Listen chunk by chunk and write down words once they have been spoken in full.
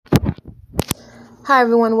Hi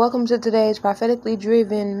everyone, welcome to today's prophetically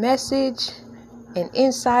driven message and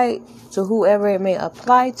insight to whoever it may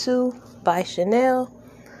apply to by Chanel.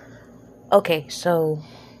 Okay, so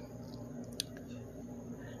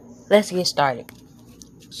let's get started.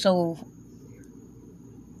 So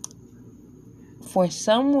for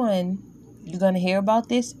someone, you're going to hear about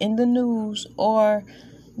this in the news, or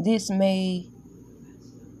this may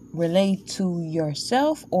relate to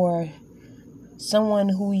yourself or someone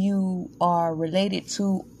who you are related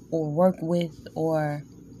to or work with or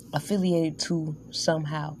affiliated to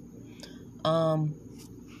somehow.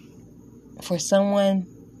 For someone,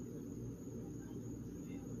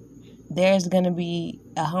 there's going to be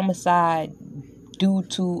a homicide due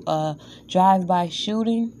to a drive-by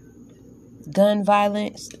shooting, gun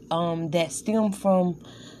violence that stem from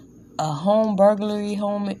a home burglary,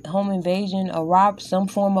 home invasion, some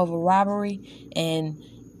form of a robbery, and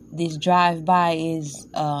this drive-by is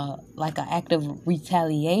like an act of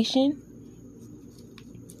retaliation.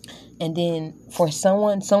 And then for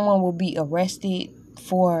someone will be arrested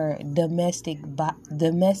for domestic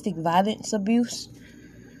violence abuse.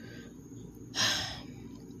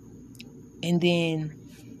 And then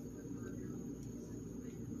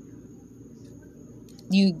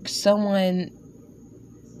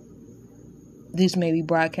this may be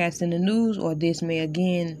broadcast in the news, or this may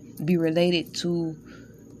again be related to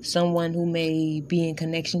someone who may be in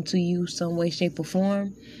connection to you some way, shape, or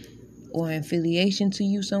form, or in affiliation to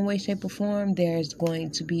you some way, shape, or form. There's going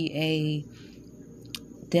to be a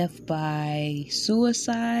death by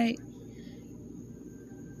suicide,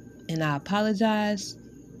 and I apologize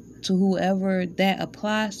to whoever that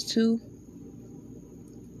applies to.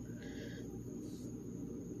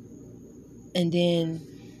 And then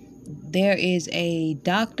there is a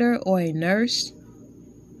doctor or a nurse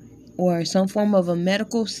or some form of a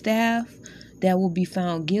medical staff that will be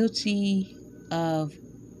found guilty of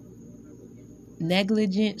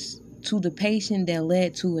negligence to the patient that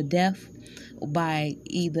led to a death by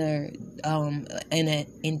either an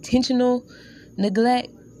intentional neglect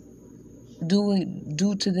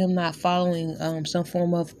due to them not following some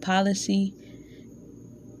form of policy,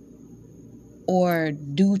 or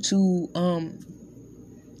due to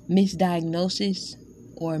misdiagnosis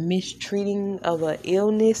or mistreating of an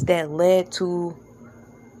illness that led to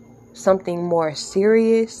something more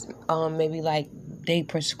serious. Maybe like they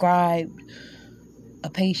prescribed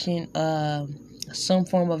a patient some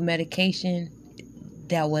form of medication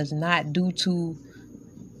that was not due to,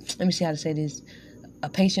 let me see how to say this. A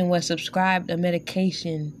patient was prescribed a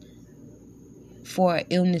medication for an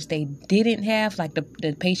illness they didn't have, like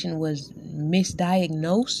the patient was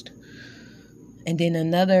misdiagnosed. And then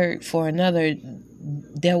another,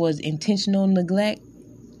 there was intentional neglect.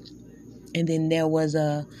 And then there was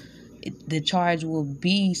the charge will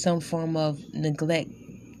be some form of neglect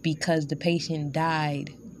because the patient died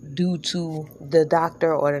due to the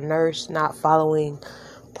doctor or the nurse not following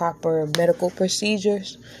proper medical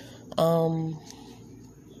procedures. And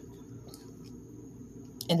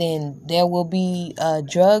then there will be a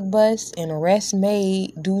drug bust and arrest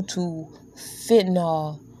made due to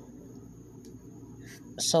fentanyl.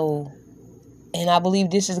 So, and I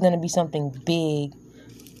believe this is going to be something big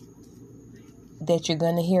that you're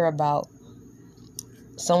going to hear about.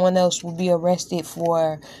 Someone else will be arrested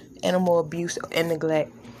for animal abuse and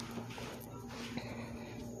neglect.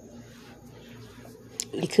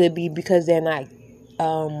 It could be because they're not,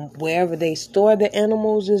 wherever they store the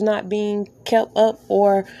animals is not being kept up,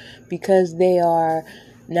 or because they are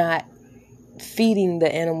not feeding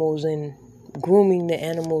the animals and grooming the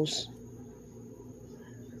animals,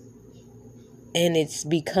 and it's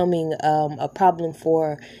becoming a problem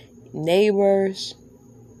for neighbors,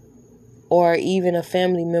 or even a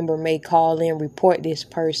family member may call in, report this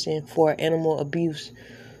person for animal abuse.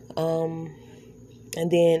 And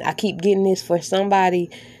then I keep getting this: for somebody,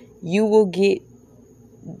 you will get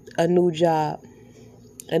a new job.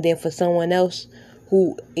 And then for someone else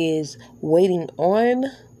who is waiting on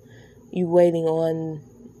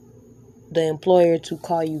the employer to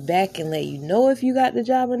call you back and let you know if you got the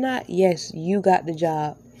job or not. Yes, you got the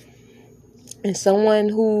job. And someone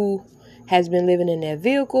who has been living in their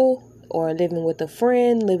vehicle, or living with a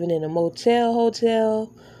friend, living in a motel,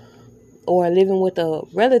 hotel, or living with a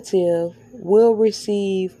relative will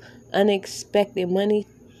receive unexpected money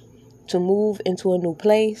to move into a new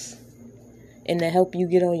place and to help you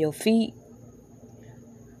get on your feet.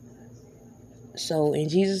 So in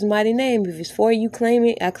Jesus' mighty name, if it's for you, claim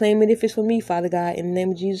it. I claim it if it's for me, Father God, in the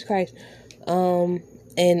name of Jesus Christ.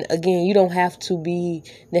 And again, you don't have to be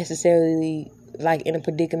necessarily like in a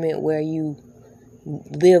predicament where you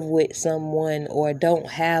live with someone or don't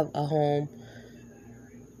have a home.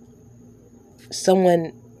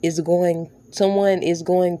 someone is going to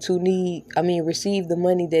receive the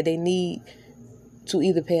money that they need to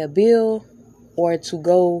either pay a bill or to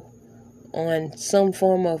go on some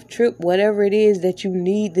form of trip. Whatever it is that you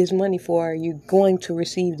need this money for, you're going to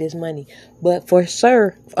receive this money. But for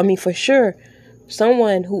sure,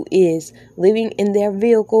 someone who is living in their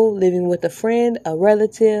vehicle, living with a friend, a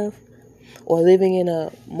relative, or living in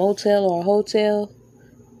a motel or a hotel,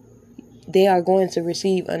 they are going to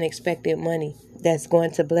receive unexpected money that's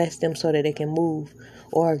going to bless them so that they can move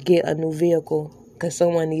or get a new vehicle, because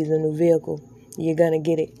someone needs a new vehicle. You're going to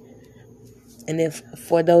get it. And if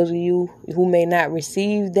for those of you who may not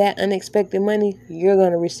receive that unexpected money, you're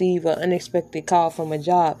going to receive an unexpected call from a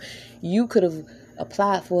job. You could have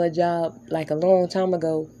applied for a job like a long time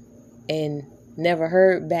ago and never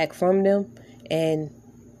heard back from them, and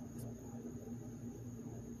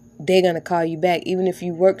they're going to call you back. Even if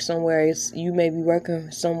you work somewhere, you may be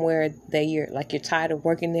working somewhere that you're tired of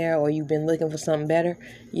working there, or you've been looking for something better.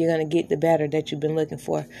 You're going to get the better that you've been looking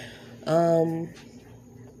for.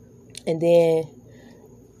 And then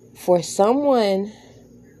for someone,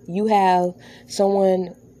 you have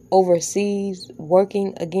someone overseas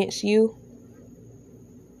working against you.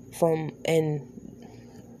 And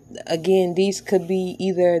again, these could be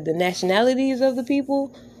either the nationalities of the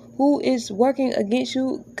people who is working against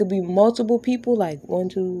you. Could be multiple people, like 1,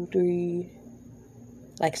 2, 3,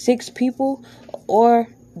 like 6 people, or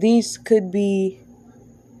these could be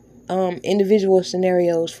individual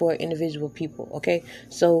scenarios for individual people. Okay,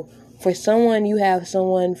 so for someone, you have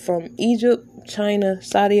someone from Egypt, China,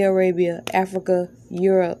 Saudi Arabia, Africa,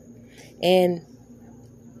 Europe, and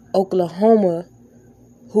Oklahoma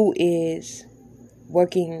who is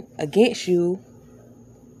working against you,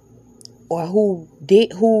 or who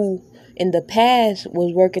in the past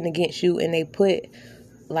was working against you, and they put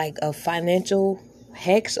like a financial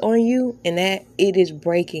hex on you, and that it is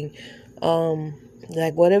breaking.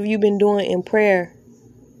 Like whatever you've been doing in prayer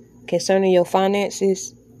concerning your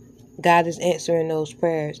finances, God is answering those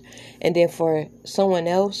prayers. And then for someone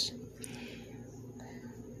else,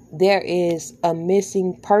 there is a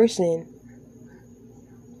missing person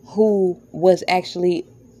who was actually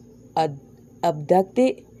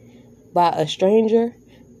abducted by a stranger.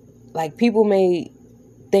 Like, people may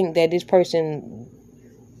think that this person,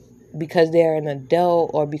 because they're an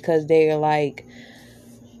adult, or because they're like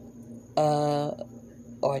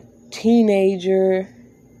or teenager,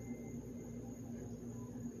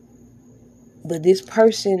 but this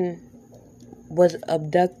person was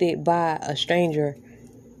abducted by a stranger,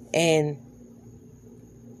 and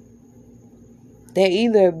they're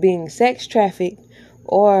either being sex trafficked,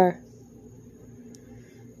 or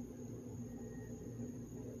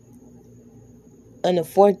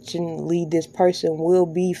unfortunately this person will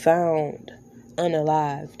be found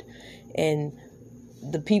unalived. And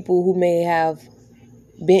the people who may have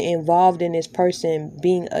been involved in this person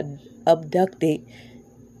being abducted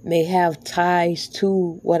may have ties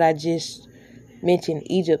to what I just mentioned: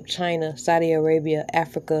 Egypt, China, Saudi Arabia,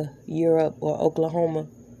 Africa, Europe, or Oklahoma.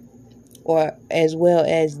 Or as well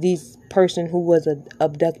as this person who was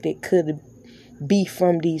abducted could be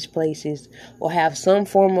from these places, or have some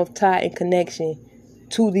form of tie and connection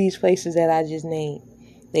to these places that I just named.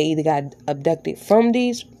 They either got abducted from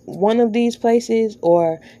one of these places,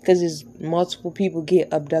 or because there's multiple people get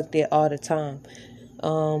abducted all the time.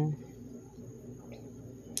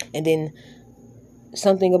 And then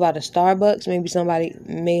something about a Starbucks. Maybe somebody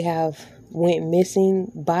may have went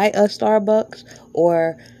missing by a Starbucks,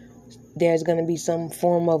 or there's going to be some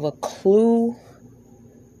form of a clue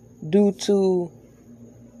due to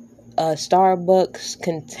a Starbucks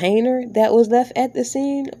container that was left at the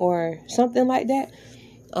scene, or something like that.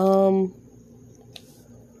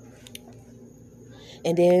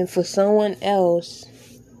 And then for someone else,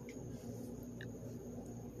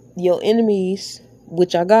 your enemies,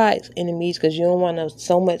 which are God's enemies, because you don't want to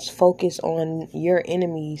so much focus on your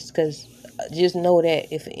enemies, because just know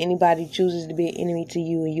that if anybody chooses to be an enemy to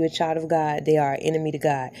you and you're a child of God, they are an enemy to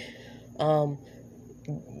God.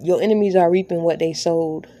 Your enemies are reaping what they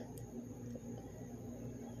sowed.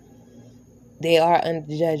 They are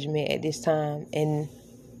under judgment at this time. And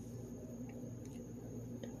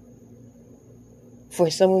for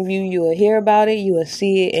some of you, you will hear about it, you will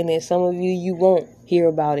see it, and then some of you, you won't hear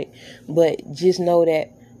about it. But just know that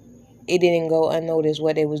it didn't go unnoticed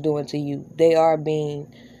what they was doing to you. They are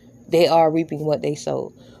reaping what they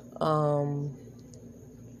sowed.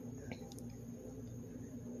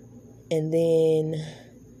 And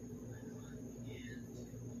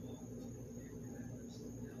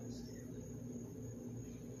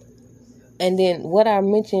then what I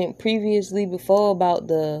mentioned previously before about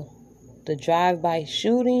the the drive-by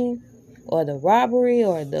shooting or the robbery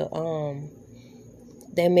or the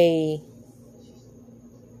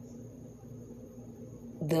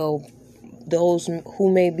those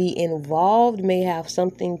who may be involved may have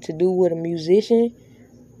something to do with a musician,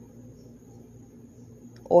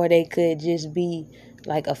 or they could just be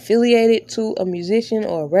like affiliated to a musician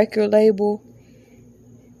or a record label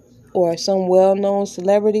or some well-known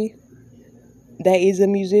celebrity that is a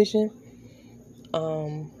musician.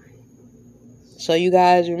 So you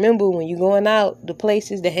guys remember, when you're going out, the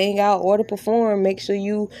places to hang out or to perform, make sure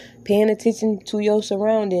you paying attention to your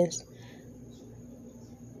surroundings.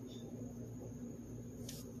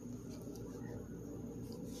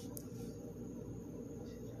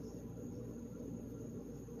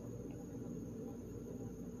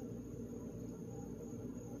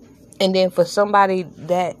 And then for somebody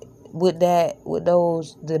that with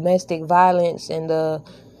those domestic violence and the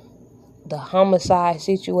homicide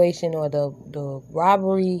situation or the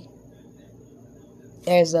robbery,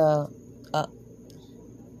 there's a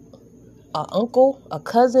uncle, a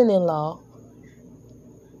cousin-in-law,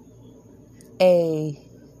 a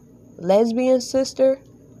lesbian sister,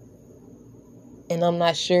 and I'm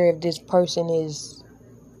not sure if this person is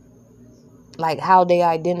like how they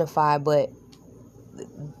identify, but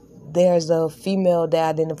there's a female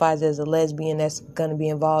that identifies as a lesbian that's going to be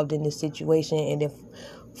involved in this situation. And if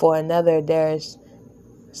for another, there's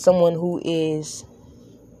someone who is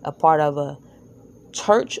a part of a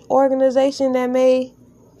church organization that may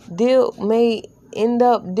end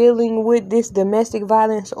up dealing with this domestic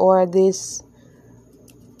violence or this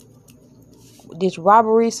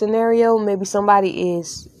robbery scenario. Maybe somebody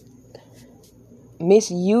is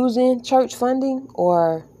misusing church funding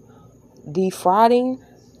or defrauding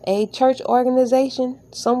a church organization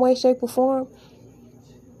some way, shape, or form.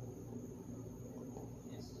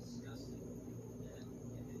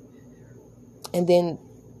 And then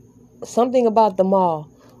something about the mall.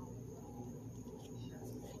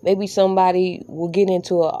 Maybe somebody will get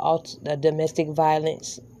into a domestic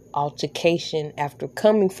violence altercation after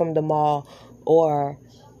coming from the mall, or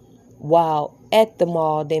while at the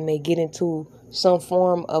mall they may get into some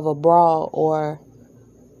form of a brawl or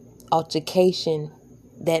altercation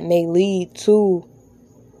that may lead to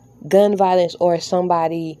gun violence or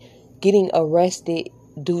somebody getting arrested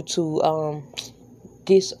due to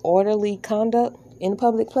disorderly conduct in a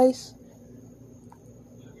public place.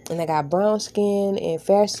 And I got brown skin and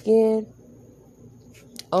fair skin,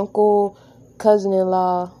 uncle,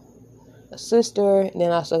 cousin-in-law, a sister, and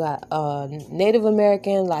then I also got Native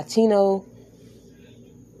American, Latino.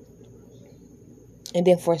 And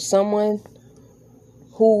then for someone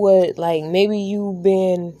who would, like, maybe you've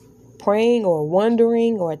been praying or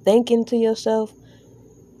wondering or thinking to yourself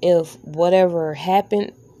if whatever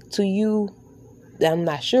happened to you, I'm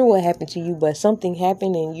not sure what happened to you, but something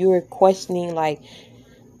happened and you're questioning, like,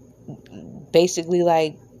 basically,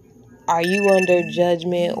 like, are you under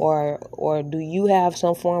judgment, or do you have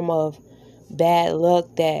some form of bad luck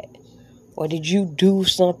or did you do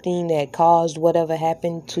something that caused whatever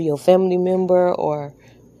happened to your family member or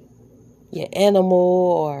your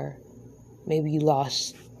animal, or maybe you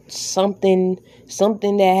lost something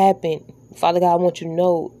that happened. Father God, I want you to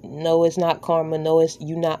know, no, it's not karma. No,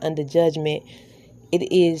 you're not under judgment.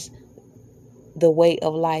 It is the way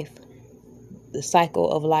of life, the cycle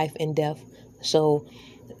of life and death. So,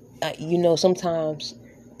 sometimes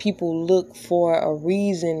people look for a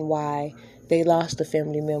reason why they lost a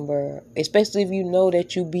family member, especially if you know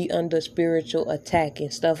that you be under spiritual attack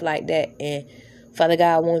and stuff like that. And Father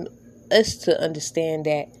God, I want us to understand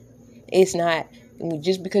that it's not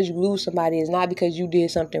just because you lose somebody, it's not because you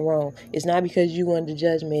did something wrong. It's not because you under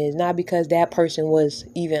judgment. It's not because that person was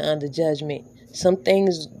even under judgment. Some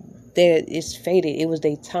things there, it's fated. It was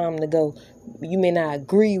their time to go. You may not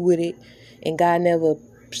agree with it, and God never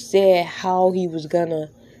said how he was gonna,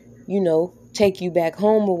 take you back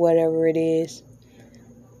home or whatever it is.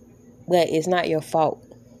 But it's not your fault.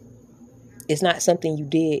 It's not something you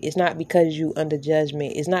did. It's not because you under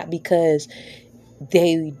judgment. It's not because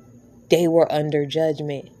they were under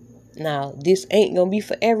judgment. Now, this ain't gonna be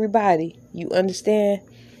for everybody. You understand?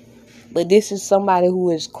 But this is somebody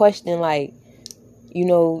who is questioning, like,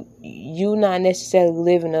 you not necessarily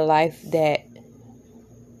living a life that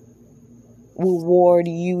will reward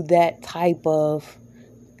you that type of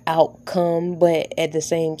outcome, but at the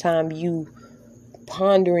same time, you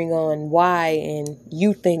pondering on why, and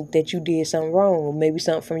you think that you did something wrong, or maybe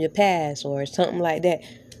something from your past or something like that,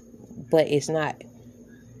 but it's not.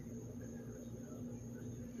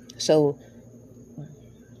 So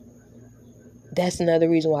that's another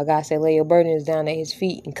reason why God said lay your burdens down at his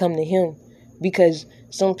feet and come to him, Because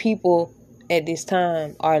some people at this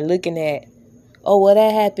time are looking at, oh, well,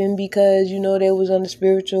 that happened because, they was under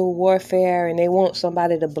spiritual warfare, and they want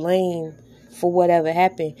somebody to blame for whatever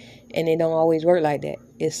happened. And it don't always work like that.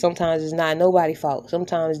 Sometimes it's not nobody's fault.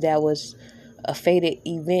 Sometimes that was a fated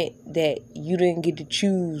event that you didn't get to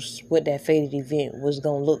choose what that fated event was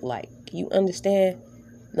going to look like. You understand?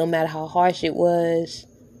 No matter how harsh it was.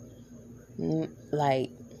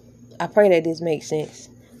 Like, I pray that this makes sense.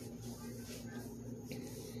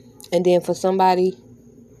 And then for somebody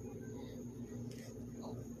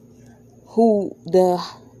who the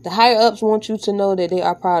higher ups want you to know that they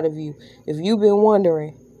are proud of you. If you've been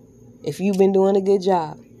wondering if you've been doing a good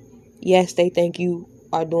job, yes, they think you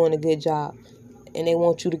are doing a good job. And they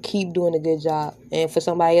want you to keep doing a good job. And for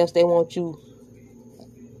somebody else, they want you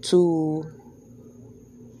to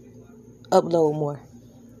upload more.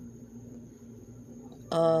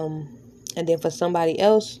 And then for somebody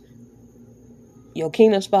else, your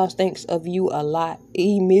kingdom spouse thinks of you a lot.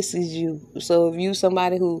 He misses you. So if you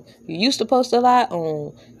somebody who you used to post a lot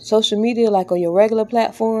on social media, like on your regular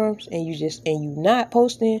platforms, and you not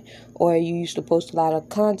posting, or you used to post a lot of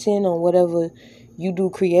content on whatever you do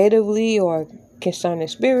creatively or concerning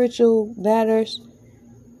spiritual matters,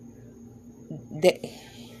 that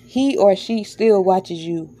he or she still watches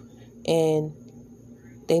you and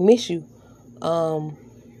they miss you.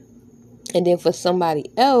 And then for somebody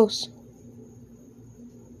else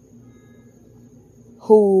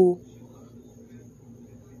who,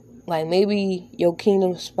 like, maybe your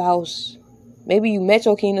kingdom spouse, maybe you met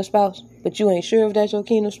your kingdom spouse, but you ain't sure if that's your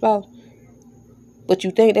kingdom spouse, but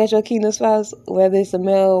you think that's your kingdom spouse, whether it's a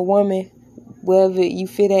male or woman, wherever you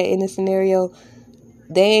fit at in the scenario,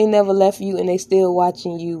 they ain't never left you and they still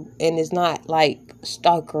watching you. And it's not like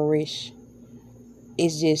stalkerish.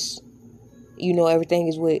 It's just, everything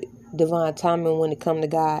is with divine timing when it come to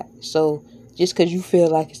God. So just because you feel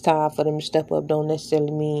like it's time for them to step up don't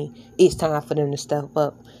necessarily mean it's time for them to step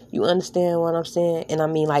up. You understand what I'm saying? And I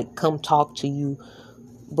mean, like, come talk to you.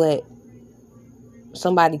 But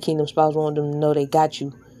somebody kingdom spouse want them to know they got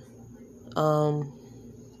you.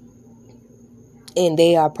 And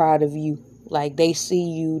they are proud of you. Like, they see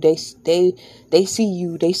you. They see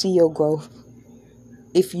you. They see your growth.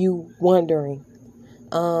 If you wondering.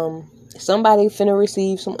 Somebody finna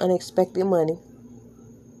receive some unexpected money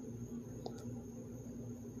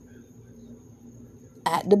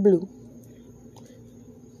at the blue.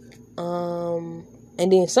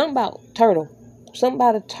 And then something about turtle. Something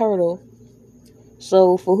about a turtle.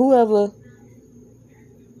 So for whoever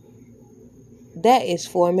that is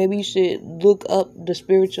for, maybe you should look up the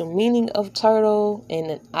spiritual meaning of turtle.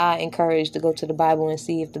 And I encourage to go to the Bible and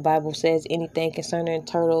see if the Bible says anything concerning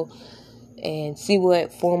turtle, and see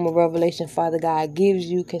what form of revelation Father God gives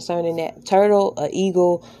you concerning that turtle, a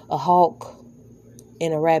eagle, a hawk,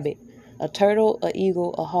 and a rabbit. A turtle, a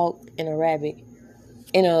eagle, a hawk, and a rabbit,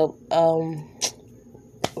 and a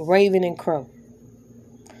raven and crow.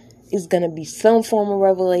 It's gonna be some form of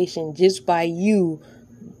revelation just by you,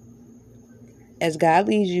 as God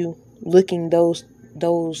leads you, looking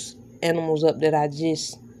those animals up that I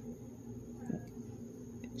just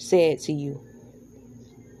said to you.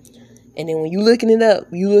 And then when you looking it up,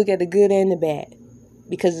 you look at the good and the bad,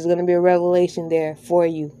 because it's gonna be a revelation there for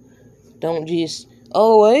you. Don't just,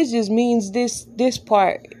 it just means this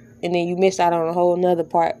part, and then you miss out on a whole nother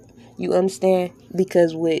part. You understand?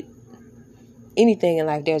 Because with anything in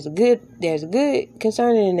life, there's a good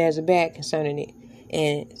concerning it, and there's a bad concerning it.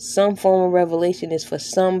 And some form of revelation is for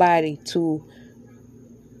somebody to,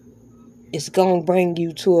 it's going to bring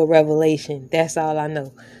you to a revelation. That's all I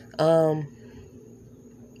know.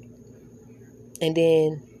 And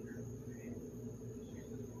then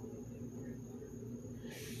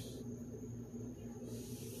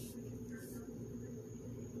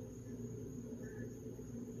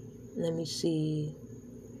let me see.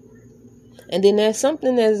 And then there's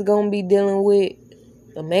something that's going to be dealing with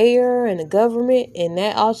the mayor and the government, and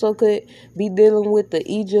that also could be dealing with the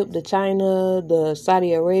Egypt, the China, the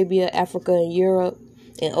Saudi Arabia, Africa, and Europe,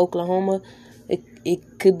 and Oklahoma.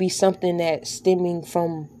 It could be something that's stemming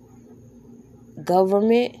from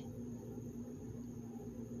government.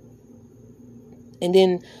 And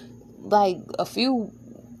then, like,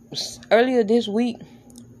 earlier this week,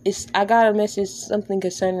 I got a message, something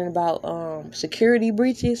concerning about security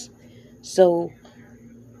breaches. So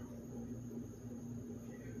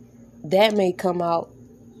that may come out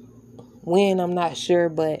when, I'm not sure,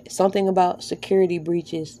 but something about security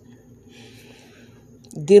breaches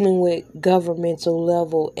dealing with governmental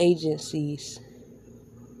level agencies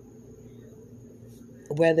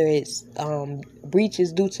whether it's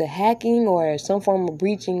breaches due to hacking or some form of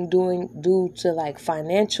breaching due to like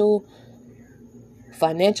financial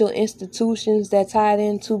institutions that tied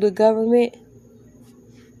into the government.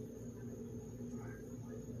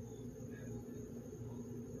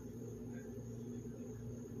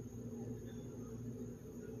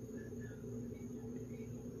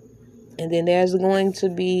 And then there's going to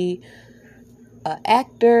be an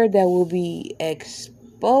actor that will be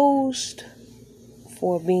exposed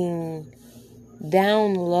for being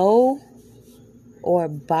down low or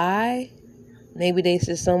bi. Maybe this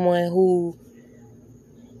is someone who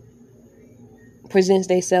presents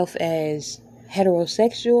themselves as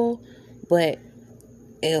heterosexual, but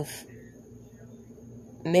if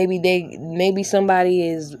maybe somebody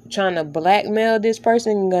is trying to blackmail this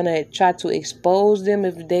person, gonna try to expose them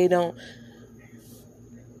if they don't.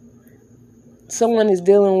 Someone is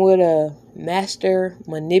dealing with a master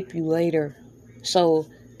manipulator, so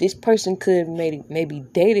this person could maybe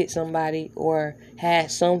dated somebody or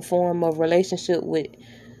had some form of relationship with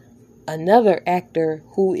another actor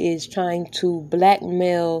who is trying to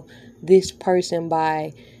blackmail this person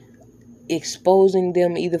by exposing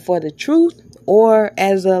them either for the truth or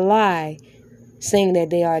as a lie, saying that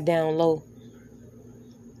they are down low.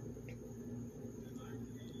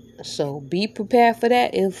 So be prepared for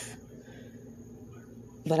that.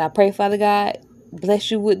 But I pray, Father God,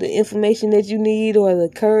 bless you with the information that you need, or the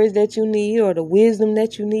courage that you need, or the wisdom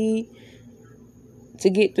that you need to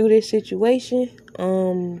get through this situation.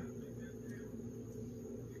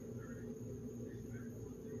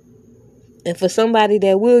 And for somebody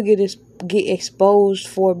that will get exposed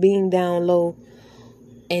for being down low,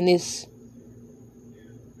 and it's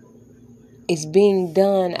being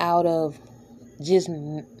done out of just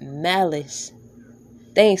malice,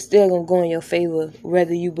 things still gonna go in your favor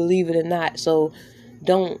whether you believe it or not. So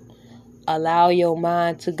don't allow your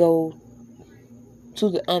mind to go to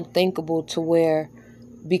the unthinkable, to where,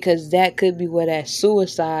 because that could be where that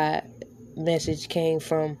suicide message came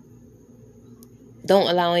from. Don't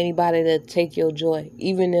allow anybody to take your joy,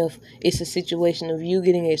 even if it's a situation of you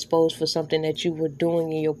getting exposed for something that you were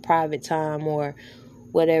doing in your private time or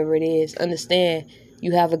whatever it is. Understand,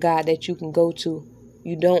 you have a God that you can go to.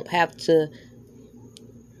 You don't have to,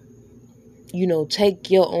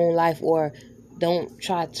 take your own life, or don't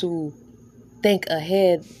try to think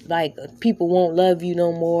ahead like people won't love you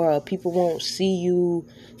no more, or people won't see you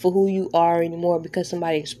for who you are anymore because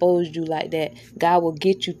somebody exposed you like that. God will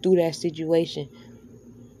get you through that situation.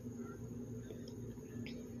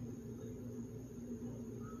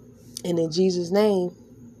 And in Jesus' name,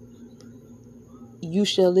 you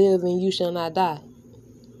shall live and you shall not die.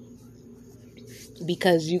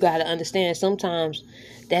 Because you got to understand, sometimes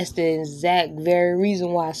that's the exact very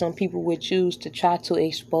reason why some people would choose to try to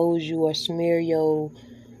expose you or smear your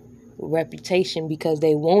reputation, because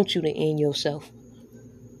they want you to end yourself.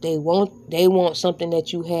 They want something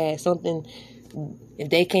that you had, something. If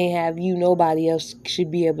they can't have you, nobody else should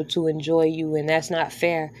be able to enjoy you, and that's not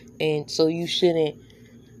fair. And so you shouldn't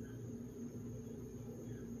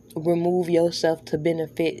remove yourself to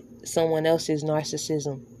benefit someone else's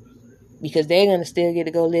narcissism, because they're going to still get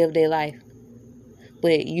to go live their life.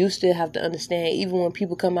 But you still have to understand, even when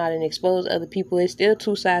people come out and expose other people, it's still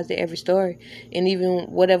two sides to every story. And even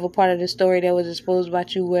whatever part of the story that was exposed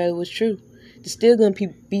about you, where it was true, there's still going to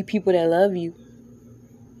be people that love you.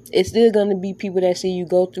 It's still going to be people that see you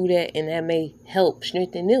go through that, and that may help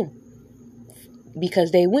strengthen them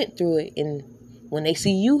because they went through it. And when they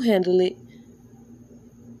see you handle it,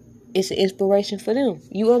 it's an inspiration for them.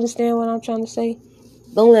 You understand what I'm trying to say?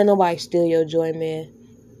 Don't let nobody steal your joy, man.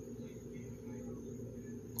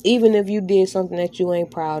 Even if you did something that you ain't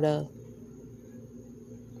proud of.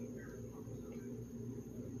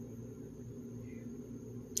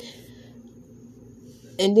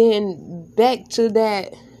 And then back to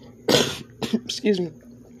that, excuse me,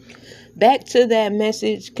 back to that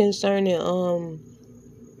message concerning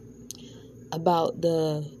about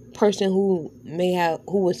the person who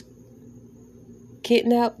was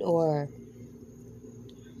kidnapped, or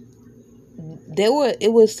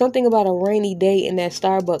it was something about a rainy day in that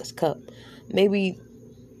Starbucks cup. Maybe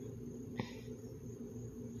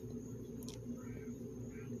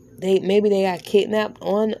they got kidnapped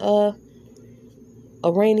on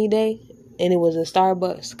a rainy day, and it was a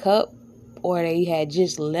Starbucks cup, or they had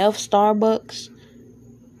just left Starbucks,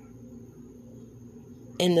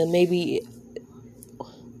 and let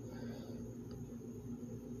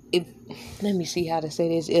me see how to say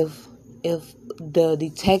this, if the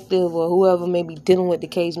detective or whoever may be dealing with the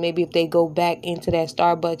case, maybe if they go back into that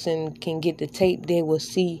Starbucks and can get the tape, they will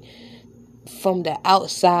see from the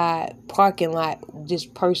outside parking lot, this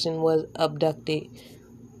person was abducted,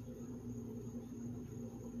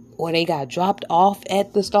 or they got dropped off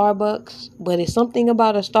at the Starbucks. But it's something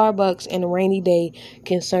about a Starbucks and a rainy day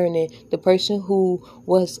concerning the person who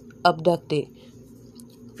was abducted,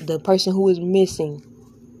 the person who is missing.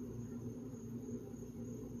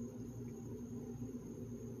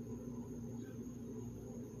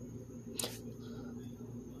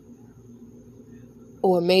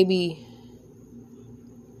 Or maybe,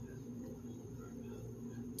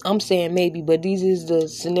 I'm saying maybe, but these is the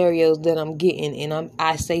scenarios that I'm getting, and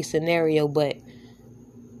I say scenario, but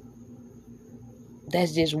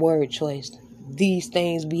that's just word choice. These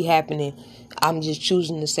things be happening. I'm just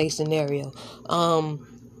choosing to say scenario.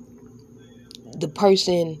 The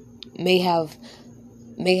person may have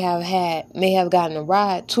gotten a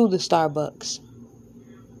ride to the Starbucks,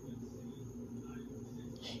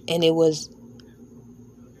 and it was,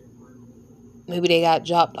 maybe they got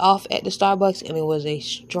dropped off at the Starbucks, and it was a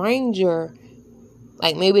stranger.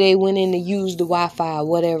 Like, maybe they went in to use the Wi-Fi,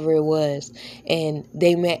 whatever it was, and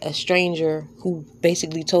they met a stranger who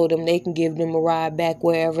basically told them they can give them a ride back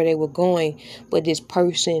wherever they were going, but this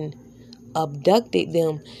person abducted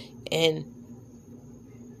them. And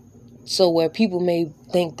so where people may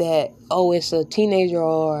think that, oh, it's a teenager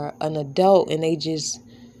or an adult, and they just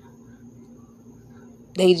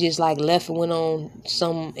like left and went on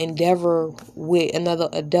some endeavor with another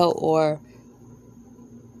adult, or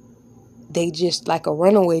they just like a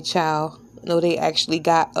runaway child. No, they actually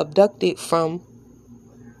got abducted from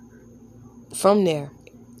there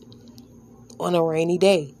on a rainy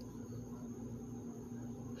day.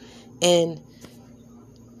 And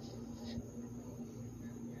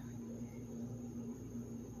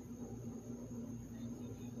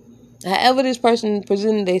however this person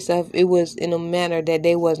presented themselves, it was in a manner that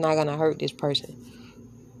they was not going to hurt this person.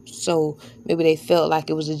 So maybe they felt like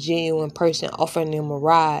it was a genuine person offering them a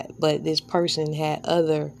ride, but this person had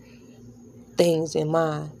other things in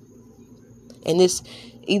mind. And this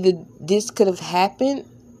could have happened,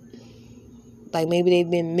 like maybe they've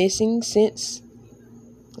been missing since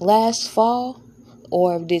last fall,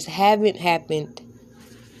 or if this haven't happened,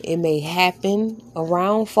 it may happen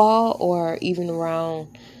around fall or even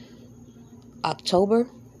around October.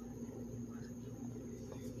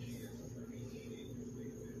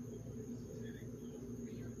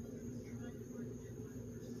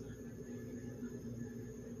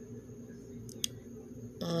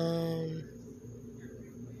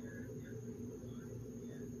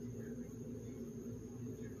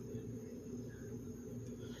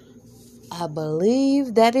 I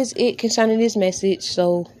believe that is it concerning this message.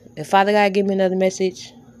 So if Father God give me another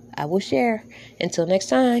message, I will share. Until next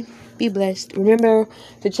time, be blessed. Remember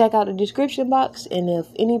to check out the description box. And if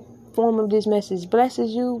any form of this message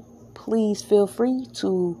blesses you, please feel free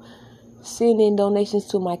to send in donations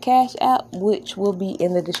to my CashApp, which will be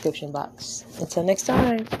in the description box. Until next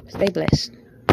time, stay blessed.